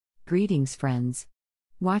Greetings, friends.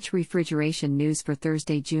 Watch refrigeration news for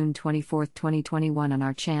Thursday, June 24, 2021 on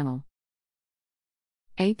our channel.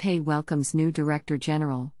 EPEE welcomes new Director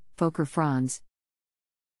General, Volker Franz.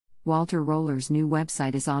 Walter Roller's new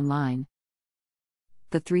website is online.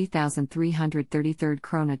 The 3,333rd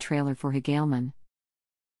Krone trailer for Hegelmann.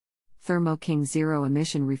 Thermo King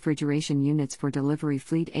Zero-Emission Refrigeration Units for Delivery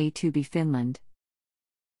Fleet A2B Finland.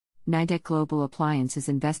 Nidec Global Appliance is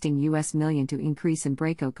investing $1 million to increase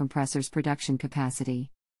Embraco compressors production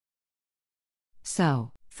capacity.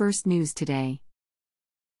 So, first news today.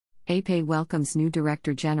 EPEE welcomes new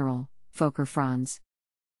Director General, Volker Franz.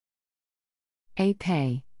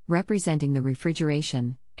 EPEE, representing the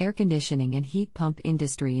refrigeration, air conditioning and heat pump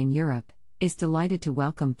industry in Europe, is delighted to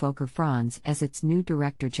welcome Volker Franz as its new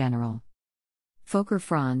Director General. Volker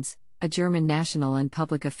Franz, a German national and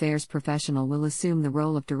public affairs professional, will assume the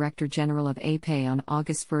role of Director General of EPEE on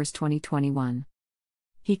August 1, 2021.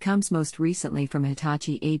 He comes most recently from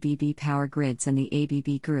Hitachi ABB Power Grids and the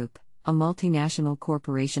ABB Group, a multinational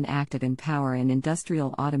corporation active in power and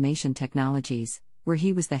industrial automation technologies, where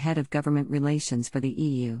he was the head of government relations for the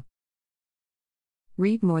EU.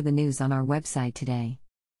 Read more the news on our website today.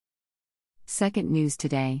 Second news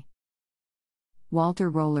today. Walter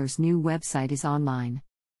Roller's new website is online.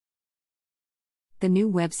 The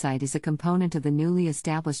new website is a component of the newly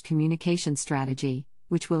established communication strategy,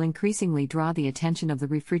 which will increasingly draw the attention of the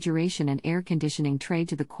refrigeration and air conditioning trade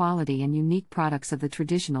to the quality and unique products of the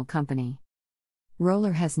traditional company.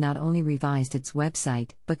 Roller has not only revised its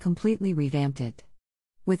website, but completely revamped it.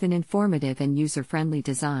 With an informative and user-friendly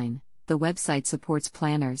design, the website supports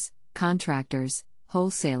planners, contractors,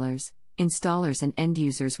 wholesalers, installers and end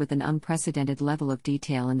users with an unprecedented level of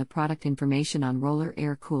detail in the product information on Roller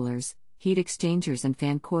air coolers, heat exchangers and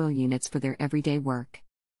fan coil units for their everyday work.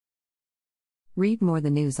 Read more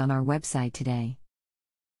the news on our website today.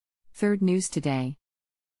 Third news today.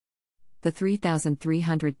 The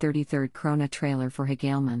 3,333rd Krone trailer for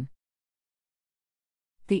Hegelmann.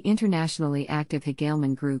 The internationally active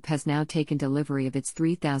Hegelmann Group has now taken delivery of its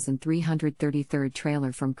 3,333rd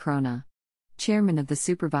trailer from Krone. Chairman of the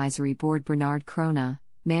Supervisory Board Bernard Krone,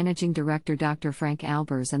 Managing Director Dr. Frank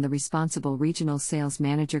Albers and the responsible regional sales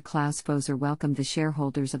manager Klaus Foser welcomed the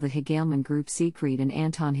shareholders of the Hegelmann Group Siegfried and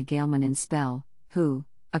Anton Hegelmann in Spell, who,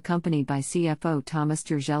 accompanied by CFO Thomas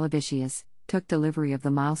Gershelevicius, took delivery of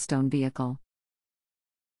the milestone vehicle.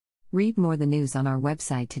 Read more the news on our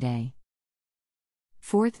website today.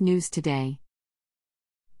 Fourth news today.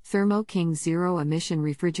 Thermo King Zero-Emission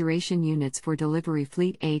Refrigeration Units for Delivery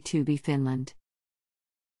Fleet A2B Finland.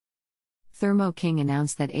 Thermo King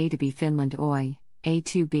announced that A2B Finland Oy,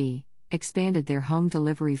 A2B, expanded their home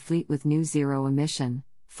delivery fleet with new zero-emission,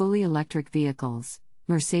 fully electric vehicles,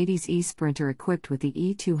 Mercedes E-Sprinter equipped with the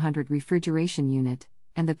E200 refrigeration unit,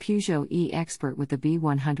 and the Peugeot E-Expert with the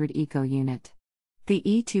B100 Eco unit. The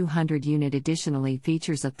E200 unit additionally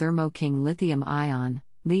features a Thermo King lithium-ion,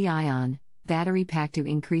 Li-ion, battery pack to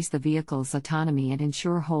increase the vehicle's autonomy and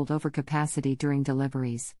ensure holdover capacity during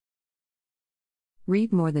deliveries.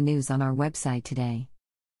 Read more the news on our website today.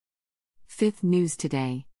 Fifth news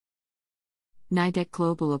today. Nidec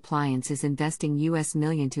Global Appliance is investing $1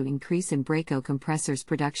 million to increase Embraco compressors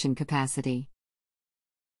production capacity.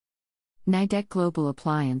 Nidec Global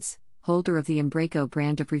Appliance, holder of the Embraco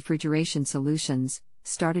brand of refrigeration solutions,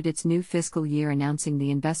 started its new fiscal year announcing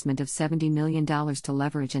the investment of $70 million to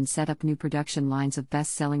leverage and set up new production lines of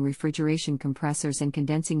best-selling refrigeration compressors and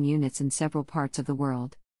condensing units in several parts of the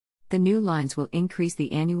world. The new lines will increase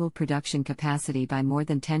the annual production capacity by more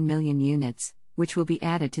than 10 million units, which will be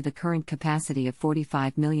added to the current capacity of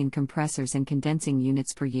 45 million compressors and condensing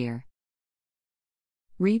units per year.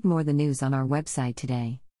 Read more the news on our website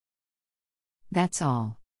today. That's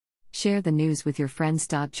all. Share the news with your friends.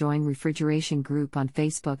 Join Refrigeration Group on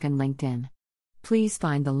Facebook and LinkedIn. Please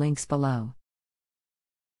find the links below.